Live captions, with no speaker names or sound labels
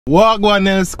What go on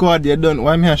in the squad, you done?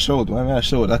 Why me a shout? Why me a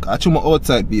shout? Like, I chew my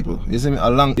outside people. You see me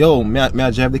along. Yo, me I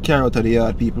drive the car out of the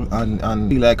yard people and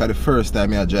feel like the first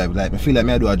time I drive. Like, I feel like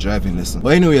I do a driving lesson. But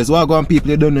anyways, what go on people,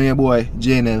 you don't know your boy,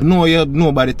 JNL. No, you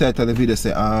know by the title of the video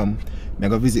say, I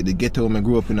go visit the ghetto I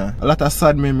grew up in. A lot of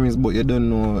sad memories, but you don't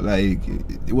know, like,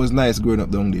 it was nice growing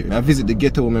up down there. I visit the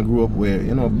ghetto I grew up where,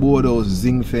 you know, boardhouse,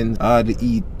 zinc fence, hard to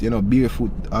eat, you know, barefoot,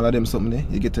 all of them something there.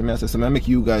 You get to me, I say, so I make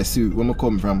you guys see where I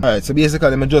come from. Alright, so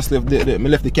basically, I just left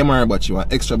the camera battery, one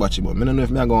extra battery, but I don't know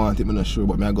if I go on it, I'm not sure,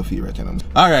 but I go feel right now.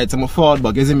 Alright, so I'm a forward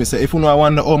back, you see me, so if you know I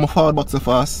wonder how my forward back so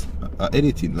fast,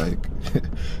 editing, like,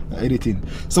 editing.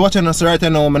 So watching us right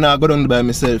now, I'm not go down by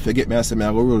myself, you get me, I say,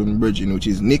 I go roll in bridge, which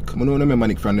is Nick. I don't remember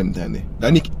Nick from them time.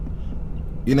 That Nick,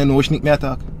 you don't know which Nick me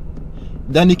attack?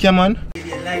 That Nick, yeah, man?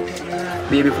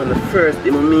 Baby, from the first day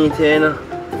I meet you, you know.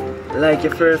 Like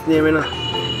your first name, you know.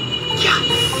 Yeah.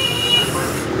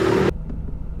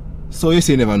 So you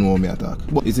say you never know me attack.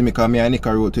 But you see me, because me and Nick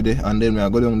are road today, and then I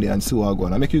go down there and see what I go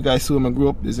on. I make you guys see where I grew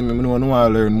up. You see me, I want to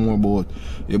learn more about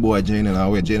your boy JNL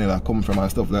and where JNL come from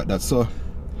and stuff like that. So,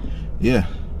 yeah,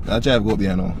 that drive go up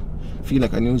there now. Feel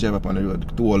like a new drive up on the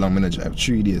road. Too long I'm drive,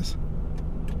 3 days.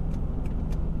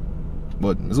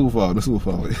 But I'm so forward.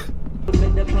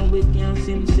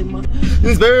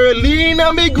 It's Berlin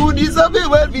and me goodies are very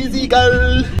well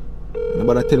physical.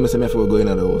 Nobody tell me say me have to go in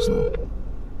the house now.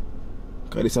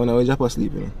 Cause this one I just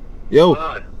asleep, you know. Yo!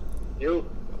 Yo!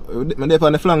 I'm there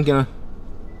on the flank, you know.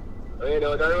 Are you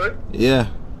down that road? Yeah.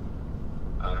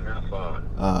 I'm not far.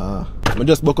 I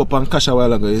just woke up on Cash a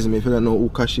while ago, you see me. If you don't know who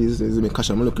Cash is, you see me, Cash,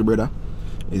 my lucky brother.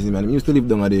 You see me, I used to live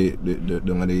down at the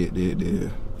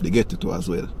Ghetto too as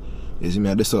well. You see me,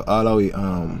 I just saw all the way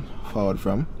forward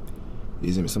from.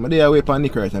 You see me, so I'm there away from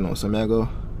Nick right now, so I go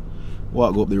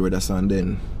walk up the road and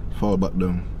then fall back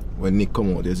down when Nick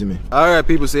come out, you see me. Alright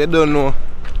people, so you don't know,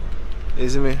 you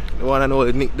see me, the one I know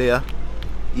the Nick there,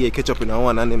 yeah, catch up in the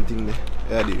one and them thing there.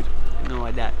 Yeah, dude. You know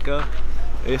what that go?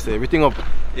 Yes, everything up.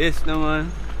 Yes, no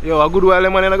man. Yo, a good while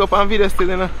man I go up on video still,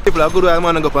 you know. People, a good while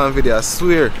man I go up on video, I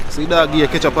swear. See dog here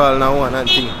catch up all now one and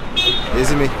thing. You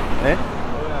see me? Eh?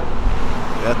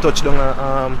 I touch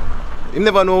down you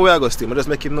never know where I go still. I just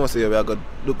make him know say where I go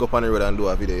look up on the road and do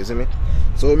a video, you see me?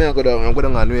 So me I go down on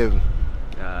Nuevo.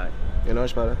 You know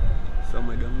which part?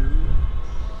 Somewhere down the road.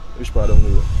 Which part down the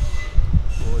road?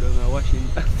 Oh, down the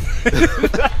Washington.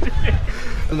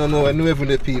 No, I Nuevo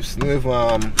the peeps.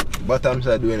 Nuevo bottom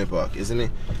side doing the park, isn't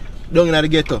it? Down in the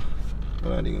ghetto.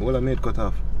 Well I made cut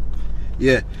off.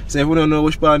 Yeah. So if you don't know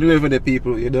which part Nuevo the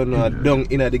people, you don't know down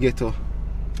in the ghetto.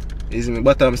 Isn't it?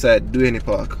 Bottom side doing the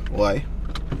park. Why?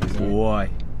 Why?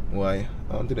 Why?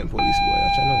 I want to them police boy, I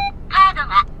know.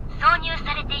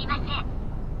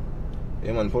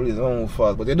 Yeah man, police don't move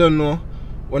fast, but you don't know.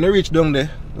 When you reach down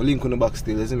there, you link on the back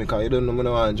still, you see me? Because you don't know when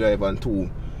I want to drive and two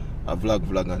a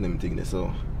vlog and them things there.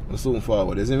 So I'm soon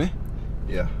forward, you see me?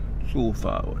 Yeah. So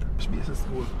forward. Which base is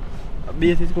school? A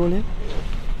base is going in?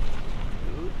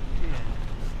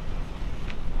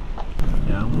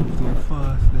 Yeah, I'm moving too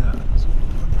fast there.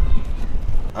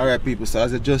 Alright people, so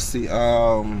as you just see,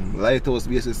 Lighthouse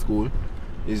Basic School,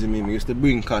 you see me, I used to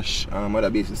bring Cash at the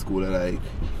basic school like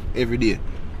every day.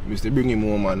 I used to bring him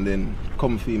home and then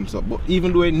come for him. So, but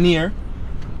even though it's near,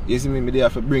 you see me, I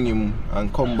have to bring him and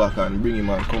come back and bring him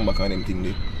and come back and everything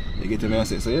there. You get to me and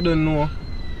say, so you don't know,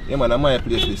 yeah man, I might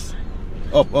place this.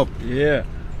 Up. Yeah.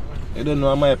 You don't know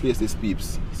I might place this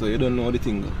peeps, so you don't know the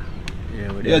thing.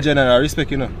 Yeah, general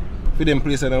respect, you know. For them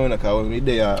place I don't know, because when we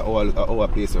there our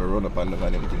place or run up and down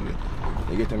and everything there.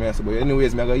 You get to me and say, but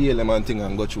anyways, I go heal them and thing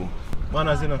and go through.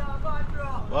 Manners, you know.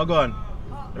 What going?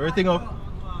 Everything up?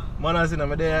 Manners, you know,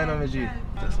 I'm there, you know, my G. Yeah,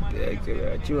 actually,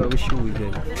 I chew our shoes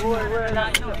then.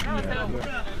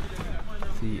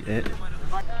 See, eh?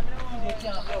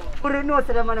 You know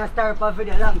that I'm going to start for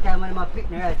a long time and I'm pick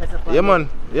me right as a Yeah man.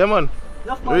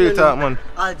 Real talk man.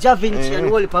 I'll Javinci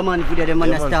and Wolf man video them on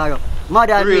the star up.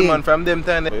 Mother real man from them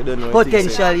time.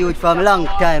 Potential youth from long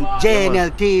time.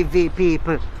 JNL TV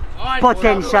people.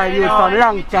 Potential youth from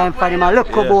long time for them a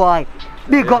local boy.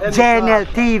 Big up JNL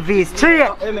TV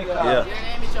straight. Yeah.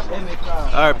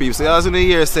 Alright people, so as in the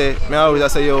year say, I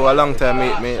always say yo a long time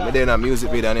me doing a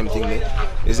music video and everything there.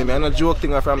 You see me, I no joke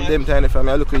thing from them time from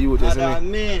I look at youth, you see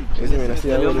me? You see me, I see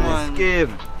how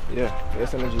yeah,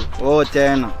 yes, energy. Oh,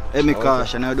 10. Emi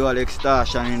caution, I do all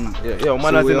extortion, you know. Yeah, yo,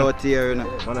 man, so out here, you know.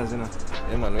 Manners, you know.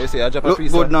 Yeah, man, you say I drop a look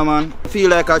piece. Look good now, man.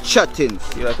 Feel like a chatting.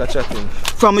 Feel like a chatting.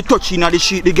 From me touching at the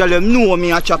sheet, the girl them know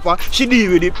me a chopper. She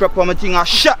deal with it proper, my thing a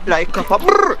shot like copper.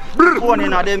 Brrr, brrr. One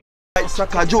in a them. Like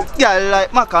sucker joke, girl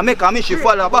like Maka, make her me she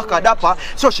follow back a dapper.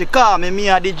 So she call me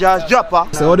a the jazz dropper.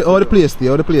 So how the place there?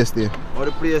 How the place there? How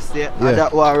the place there? Yeah. And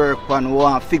that what work on, we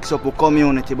want to fix up a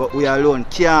community, but we alone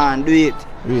can't do it.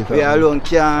 We alone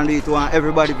can't do it. We want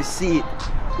everybody to see it.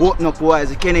 Open up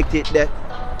wise, connect it that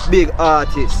big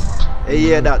artists. You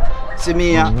hear that? See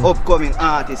me upcoming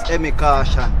artist, Emi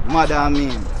Caution, Madam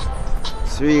Mean.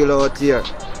 It's real out here.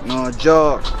 No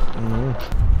joke.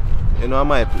 You know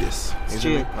my place.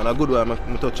 Straight. And a good one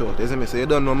I touch out. You see me? So you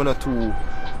don't know me not too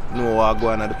know what I go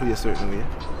on at the place certain way.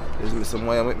 You see me? So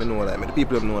why I make me know like the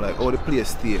people know like how the place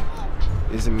stay.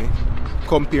 You see me?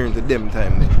 Comparing to them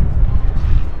time there.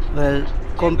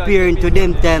 Well, comparing to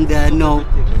them time there now,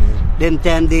 them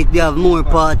time they have more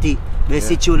party. They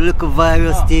see through the little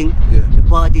virus thing. The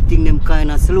party thing them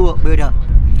kinda slow up, brother.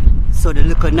 So the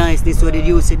little niceness what they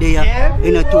used to there,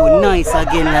 you know, too nice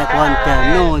again like one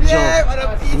time. No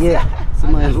joke. Yeah.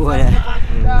 Somebody go there.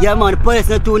 Yeah man, the place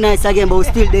not too nice again, but we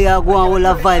still there go on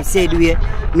all the vibe said way.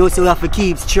 No, so we have to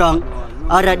keep strong.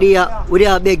 Other day, we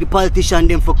there beg the politician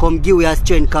them for come give us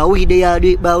strength, cause we there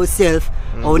do it by ourselves.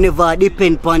 I never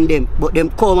depend upon them. But them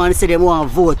come and say them want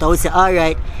to vote. I will say,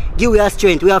 alright, give us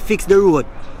strength, we have fixed the road.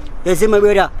 You see my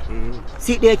brother?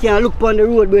 Sit there, can look upon the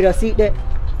road, brother, sit there.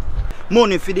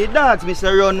 Money for the dogs,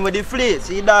 Mr. Run with the fleet.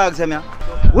 See the dogs, I mean.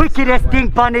 Wickedest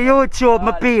thing on the YouTube,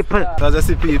 my people. As I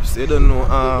see peeps, you don't know,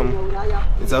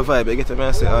 it's a vibe, you get to me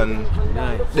and say, and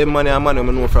them money and money I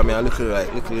know from me,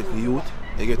 little youth,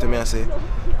 you get to me and say,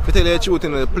 if you tell you the truth,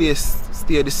 the place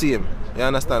stay the same, you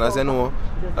understand, as you know,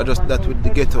 I just that with the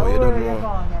ghetto, you don't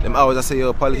know, them hours I say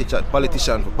you're a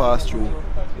politician for pass through,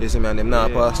 you see me, and them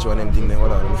not pass through and them thing, then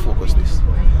hold on, let me focus this.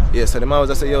 Yeah, so them hours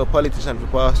I say you're a politician for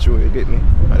pass through, you get me,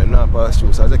 and them not pass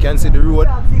through, so as you can see the road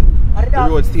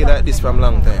stay like this from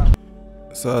long time.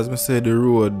 So as I say, the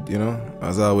road, you know,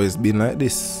 has always been like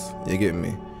this, you get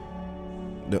me.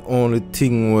 The only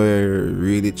thing where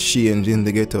really change in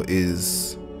the ghetto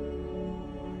is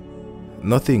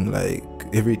nothing, like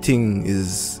everything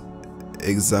is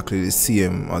exactly the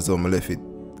same as when I left it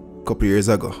a couple years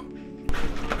ago.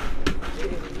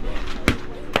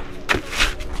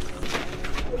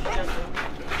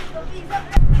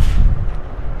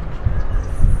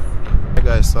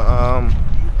 Guys, so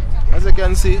as you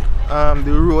can see,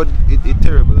 the road it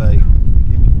terrible, like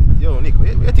yo Nick, what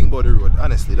you think about the road,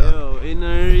 honestly? That? Yo, it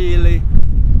not really,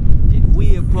 it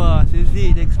way past, you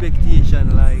see the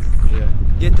expectation, like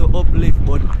get to uplift,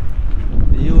 but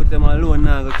the youth them alone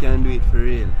now can do it for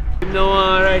real. If no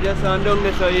one right just on down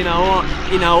there, so in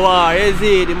a war, you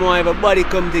see, the more everybody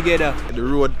come together. The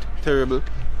road terrible,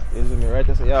 you see me, right?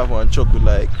 So you have one truck with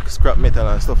like scrap metal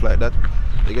and stuff like that.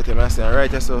 You get me, and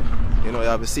right, so you know you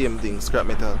have the same thing, scrap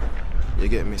metal. You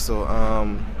get me, so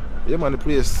yeah man, the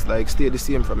place like stay the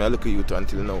same from me. I look at you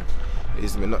until now.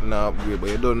 It's me nothing now upgrade, but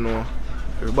you don't know.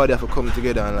 Everybody have to come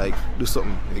together and like do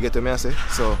something. You get me, I say.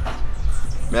 So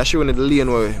I show you the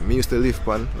lane where me used to live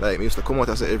on. Like me used to come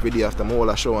out every day after my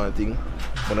whole show and thing.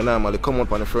 But I normally come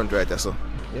out on the front right, so.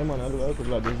 Yeah man, I look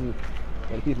vlog this week.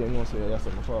 And people know say that's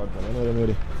something forward. I know them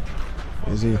ready.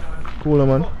 You see, cool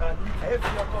man.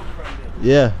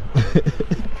 Yeah.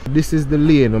 This is the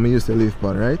lane where we used to live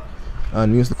on, right?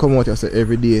 And we used to come out here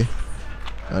every day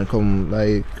and come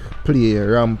like play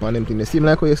ramp and them thing. They seem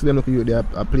like how you see them look at you there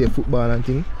play football and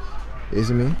thing. You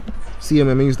see me? See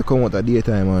me used to come out at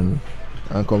daytime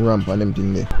and come ramp and them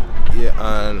thing there.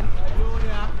 Yeah, and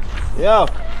yo,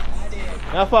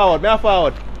 me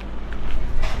forward.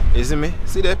 You see me?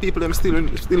 See the people them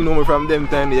still know me from them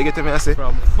time. You get me? I say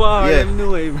From far, them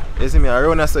know him. You see me?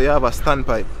 Around us, so you have a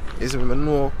standpipe. You see me? I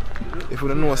know if you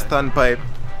don't know a standpipe,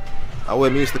 I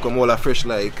when me used to come all fresh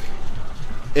like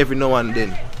every now and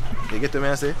then. You get me?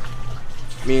 I say,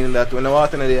 meaning that when I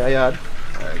walk in the yard,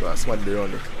 I go and smudge the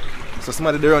round there. So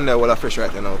smudge the round there all fresh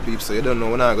right now, people. So you don't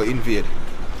know when I go invade.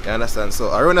 You understand?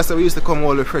 So around us, we used to come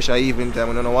all fresh at evening time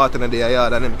when I walk in the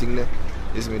yard and everything there.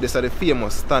 You see me? This are the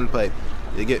famous standpipe.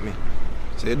 You get me?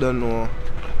 So you don't know.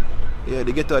 Yeah,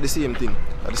 they get to the same thing.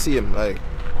 At the same, like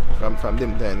from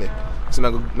them time there. So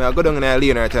I go down in the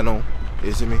lane right now.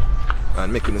 You see me?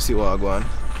 And make you see what I go on.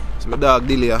 So my dog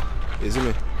Delia, you see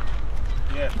me?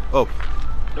 Yeah. Up.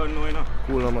 Don't know, you know.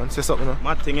 Cool man. Say something, you know.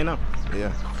 Mad thing, you know.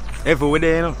 Yeah. Everywhere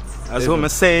there, you know. That's what Yeah, I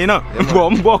say, you know. Yeah,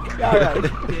 Bumbuck.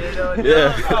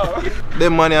 Yeah.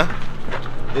 Them man, yeah.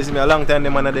 You see me? A long time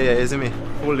them man are there, you see me?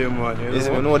 Fully man, you know. You see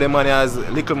me? Know them man as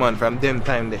little man from them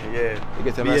time there. Yeah. You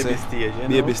get me? Baby stage, you know.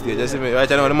 Baby stage, you see me? Right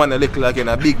now the man little again,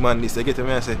 a big man this, you get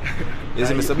me? I say. You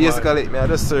see me? So basically, I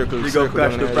just circle. We go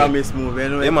catch the promise move, you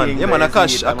know. Yeah man, I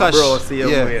catch. Bro, see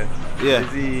Yeah.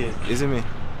 You see me?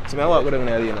 So I walk down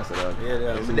the lane and say that. Yeah,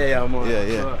 there, man.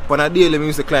 Yeah. On a daily, we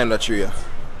used to climb that tree. You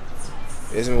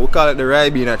see me? We call it the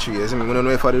Ribena tree. You see me? We don't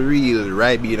know if it's the real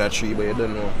Ribena tree, but you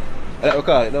don't know. That's what we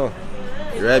call it now.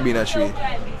 The Ribena tree.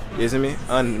 You see me?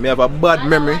 And I have a bad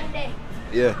memory.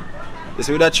 Yeah. You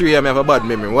see with that tree, I have a bad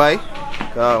memory. Why?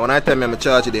 Because when I tell me I'm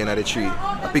charge it in the tree,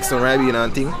 I pick some Ribena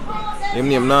and thing. Them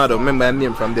name now, I remember a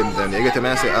name from them time. You get to me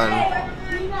and say,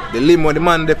 and the limb of the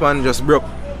man depend just broke.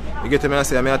 You get to me and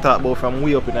say, I talk about from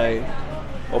way up in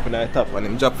the top and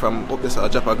him drop from up there, so I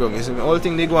drop a ground. You see me? All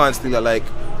thing they go on still are like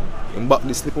him back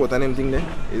the slip out and them thing there.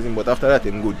 You see me? But after that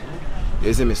him good.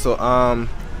 You see me? So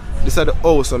this is the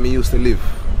house where me used to live.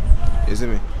 You see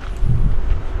me?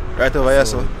 Right over here,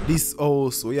 so this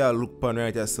house where you look upon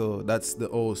right here, so that's the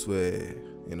house where,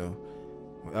 you know,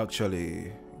 we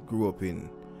actually grew up in.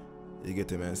 You get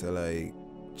to me and say like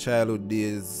childhood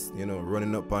days, you know,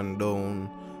 running up and down,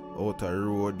 out a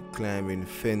road, climbing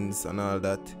fence and all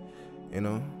that, you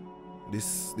know.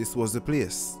 This was the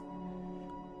place.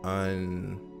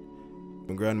 And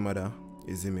my grandmother,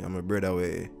 you see me, and my brother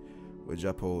we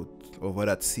drop out over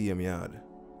that same yard,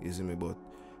 you see me, but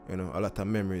you know, a lot of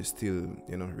memories still,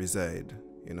 you know, reside,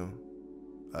 you know,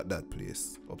 at that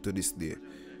place up to this day.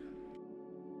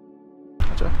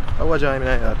 How was your in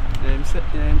that yard? I'm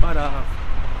bad half.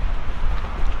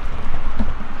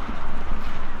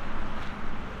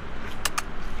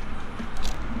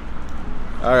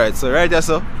 Alright, so right there,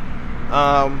 so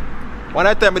one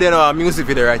time I did a music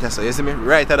video right there, so you see me,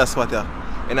 right at the spot here.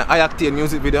 In an I-Octane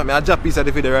music video, I drop piece of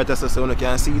the video right there so you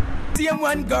can see it. Same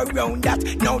one go round that.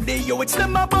 Now they yo it's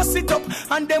them a bust it up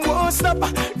and them won't stop.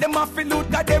 Them a feel out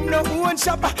that them no one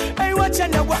shop. Hey watch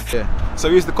and now. Yeah. So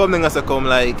we used to come down as to come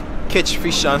like catch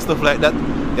fish and stuff like that.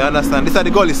 You understand? This is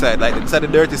the gully side, like this is the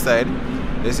dirty side.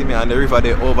 You see me, and the river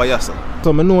there over here. So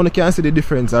I know you can see the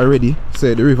difference already.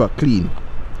 Say the river clean.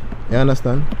 You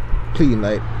understand? Clean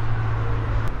like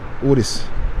all this.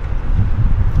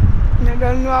 You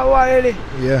don't know how already.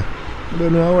 Yeah. You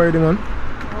don't know how already, man.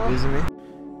 You see me?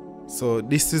 So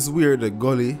this is where the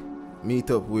gully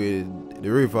meet up with the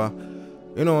river.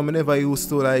 You know, I never used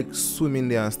to like swim in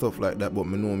there and stuff like that, but I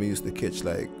know I used to catch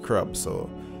like crabs. So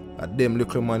at them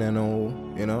little man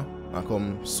you know, I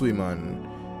come swim and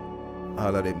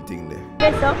all of them things there.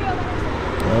 Yes, sir.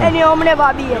 Anyhow, I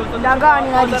never be here. I'm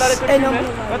going to this.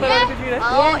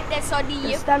 Yeah, that's so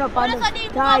deep. Stand up and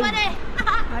just tie.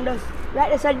 And just, right,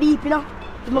 that's so deep, you know.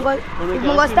 If I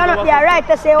go stand up there, right,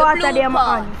 to say water there,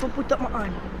 my hand. If I put up my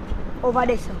hand. Over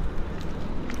there, sir.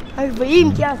 And if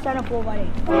him can't stand up over there.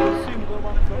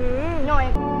 No,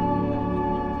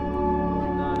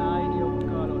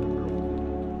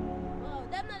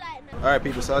 Alright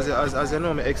people, so as you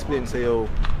know, I explain to you,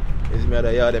 it's me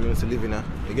the yard I used to live in.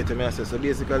 You get to me, so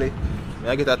basically,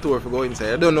 I get a tour for go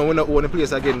inside. I don't know, we not own the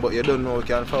place again, but you don't know we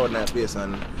can forward that place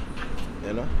and,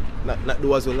 you know, not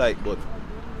do as we like, but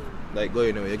like go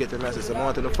anyway. You get to me, so I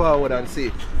want to forward and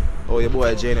see how your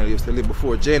boy Janel used to live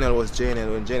before Janel was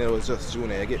Janel, when Janel was just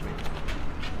Junior, you get me?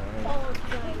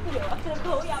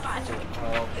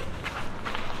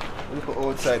 Look at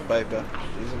outside pipe here,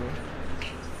 you see me?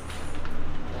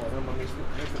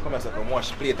 I used to come as I can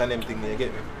wash plate and them thing, you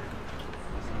get me?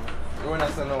 Run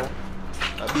us now,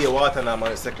 I be a water now,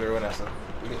 man, second run us.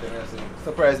 You get me?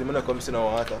 Surprised me not come see no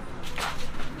water.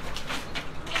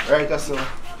 Right so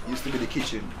used to be the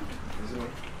kitchen. You see me?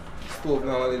 Stove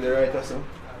now in the right so.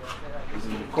 You see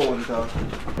me? The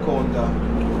counter.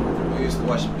 We used to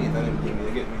wash plate and them thing,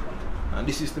 you get me? And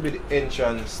this used to be the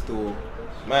entrance to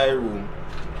my room,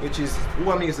 which is who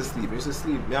I used to sleep. I used to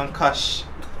sleep, me and Cash.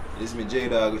 This is my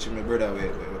J-Dog, which is my brother, we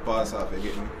pass off, you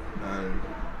get me? And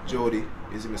Jody,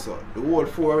 you see me, so the whole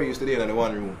four we used to be in the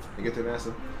one room, you get me,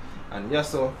 so? And yeah,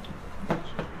 so,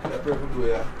 that purple blue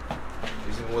here,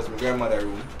 you see me, was my grandmother's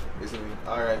room, you see me,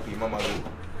 R.I.P. Mama room,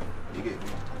 you get me?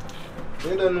 So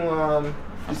you don't know,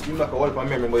 this bring back a whole of my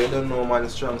memory, but you don't know man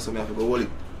is strong, so I have to go hold it,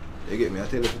 you get me? I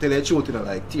tell you the truth, you know,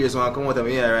 like tears want to come out of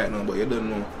my ear right now, but you don't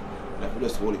know, I have to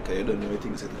just hold it, because you don't know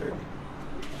everything is already.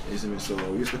 You see me, so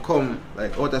we used to come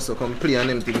like out of so come play and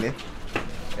them thing there.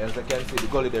 As I can see the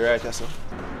gully there right so.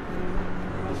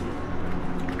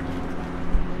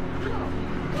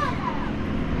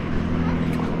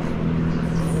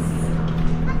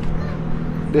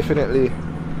 Definitely,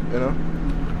 you know,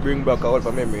 bring back a lot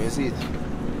of memory, you see it.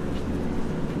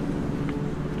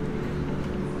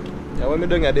 Yeah, when me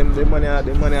doing it, them money are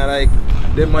like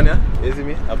them money, you see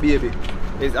me, a baby.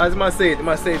 It's, as I say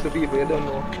it to people, you don't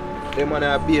know. Them man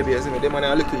are baby, you see me? Them man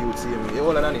are little youth, see me? You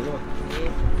older than him, no?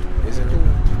 Yeah. You see me?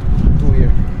 2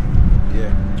 years.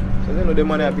 Yeah. So you know them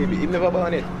man are baby. He never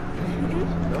born it.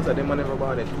 No, so them man never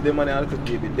born it. Them man are little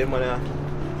baby. Them man are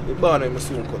The barn I'm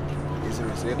soon cut. You see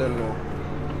me? So you don't know.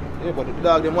 Yeah, but the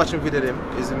dog them watching video them,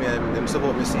 you see me, and them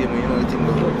support me see me, you know the thing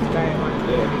though.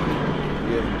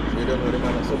 Yeah. So you don't know the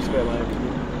man subscribe and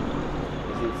everything.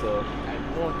 You see, so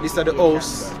this is the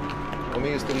house where we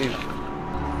used to live.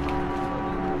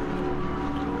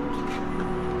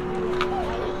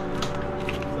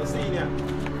 So senior.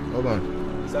 Hold on.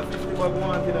 It's a 50 bag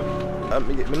one to them. I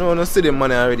don't see them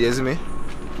money already, you see me?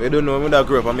 But you don't know when I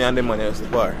grew up and me and them money at the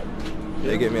bar.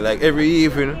 You get me? Like every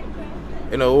evening,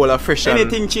 you know, all a fresh.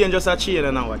 Anything change, just a chain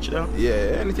and a watch, you know?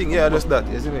 Yeah, anything, yeah, just that,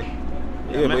 you see me?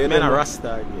 Yeah, but man a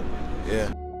rasta again.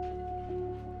 Yeah.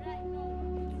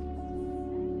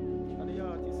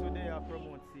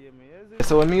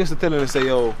 So when me used to tell them, say,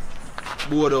 yo,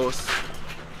 board house,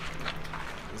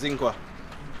 zinc what?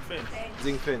 Fence.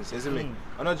 Zinc fence, you see me?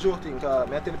 I'm not joking, because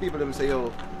I tell the people, them say,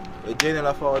 yo, a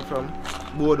general forward from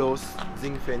board house,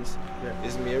 zinc fence,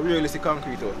 is me a realistic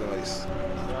concrete house now this.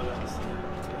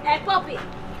 Hey, Poppy.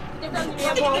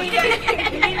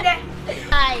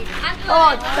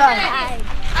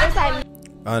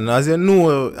 And as you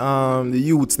know, the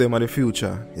youths them are the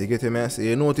future. You get me? So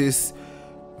you notice,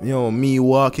 you know, me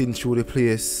walking through the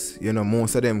place, you know,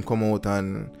 most of them come out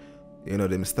and, you know,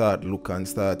 them start look and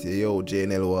start, yo,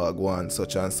 JNL Wagwan,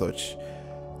 such and such.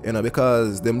 You know,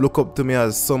 because them look up to me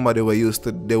as somebody who used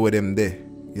to deal with them there.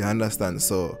 You understand?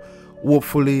 So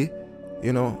hopefully,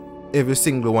 you know, every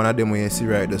single one of them when you see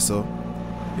right there, so,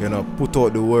 you know, put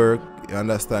out the work, you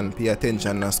understand, pay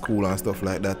attention at school and stuff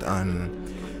like that, and,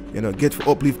 you know, get to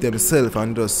uplift themselves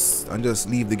and just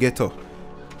leave the ghetto.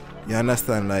 You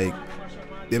understand? Like,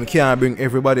 them can't bring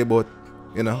everybody, but,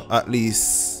 you know, at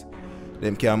least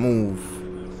them can move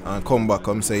and come back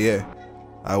and say, yeah,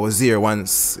 I was here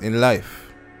once in life.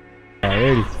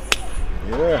 Already?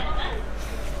 Yeah.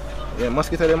 Yeah,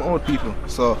 mosquito them old people.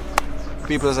 So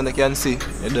people as they can see,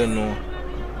 you don't know.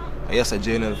 I just a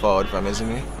journal forward from, you see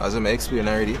me? As I explained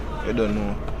already, you don't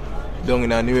know. Down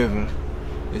in a New Haven,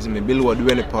 you see me, below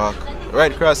Duane Park.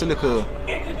 Right across the little,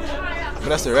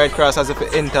 that's the right cross as if you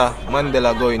enter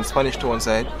Mandela going Spanish Town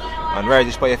side, and right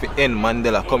is if you end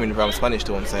Mandela coming from Spanish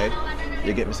Town side.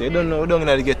 You get me? So you don't know, down in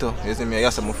the ghetto, you see me? I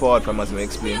just move forward from as I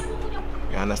explain.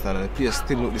 You understand? And the place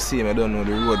still look the same. I don't know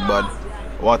the road bad.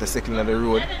 Water cycling on the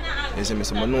road. You see me?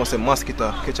 So I know some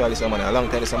mosquito catch all this money. A long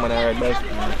time this money ride bike.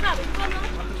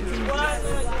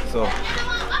 So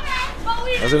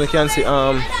as you can see, you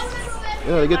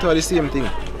know, the ghetto are the same thing.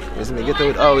 You see me? Ghetto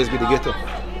would always be the ghetto.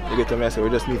 The ghetto me I say we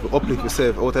just need to uplift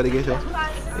yourself out of the ghetto.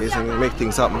 You see me? Make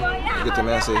things happen. The ghetto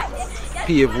me I say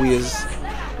pave ways.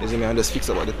 You see me? And just fix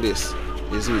about the place.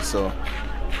 You see it? So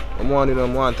I want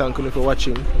to thank you for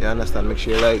watching. You understand? Make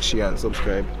sure you like, share and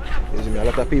subscribe. You see me? A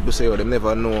lot of people say, oh, they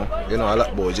never know, you know, a lot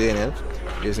about JNL.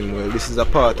 You see me? Well, this is a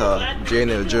part of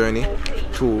JNL journey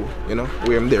to, you know,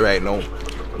 where I'm there right now.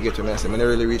 You get me? I say, I never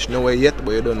really reached nowhere yet,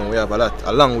 but you don't know, we have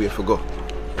a long way to go.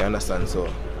 You understand? So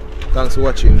thanks for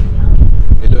watching.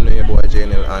 You don't know about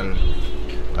JNL and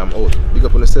I'm out. Big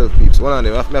up on yourself, peeps. One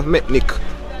of them, I've met Nick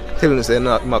telling us they're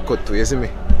not my cut too, you see me?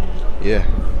 Yeah.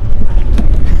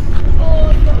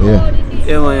 Yeah.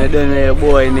 Yeah man, you done with your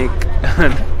boy Nick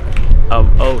and I'm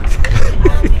out.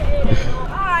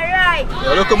 Alright.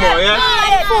 Yeah, look more, yeah?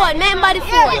 Remember the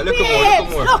phone. Yeah, look more.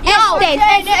 Yo,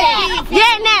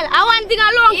 JNL, I want thing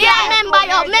along here. Remember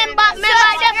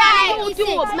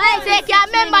YouTube. Say,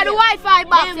 remember the Wi-Fi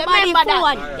box. Remember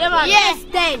that. Yes,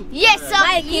 then. Yes,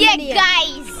 yeah,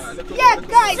 guys. Yeah,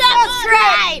 guys.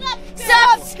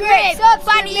 Subscribe.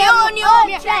 For the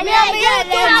YouTube channel.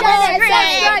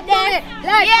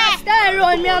 Stay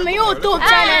on me on my YouTube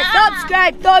channel.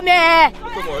 Subscribe to me.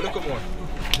 Look more.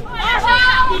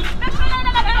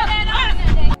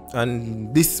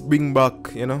 And this bring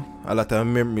back, you know, a lot of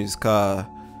memories, cause,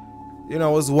 you know,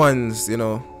 I was once, you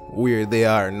know, where they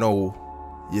are now,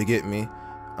 you get me,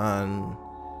 and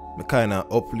me kind of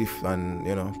uplift and,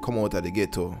 you know, come out of the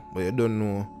ghetto, but you don't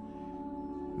know,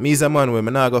 me is a man where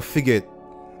me not gonna forget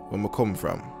where I come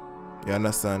from, you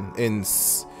understand,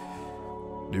 hence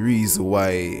the reason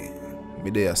why me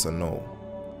there so now,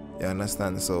 you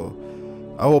understand. So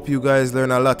I hope you guys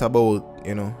learn a lot about,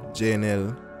 you know,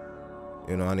 JNL,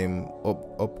 you know, and him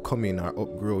upcoming or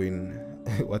upgrowing,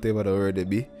 whatever the word they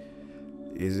be.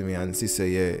 You see me? And sister,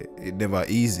 yeah, it never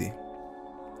easy.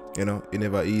 You know, it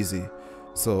never easy.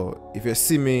 So if you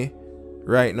see me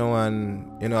right now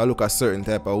and, you know, I look a certain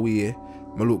type of way,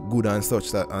 I look good and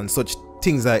such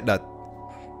things like that,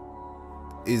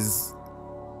 is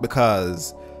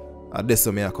because that's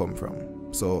where I come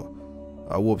from. So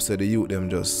I hope so the youth them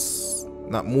just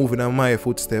not moving on my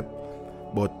footstep,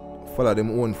 but follow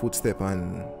them own footstep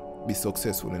and be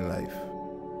successful in life.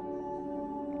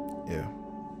 Yeah.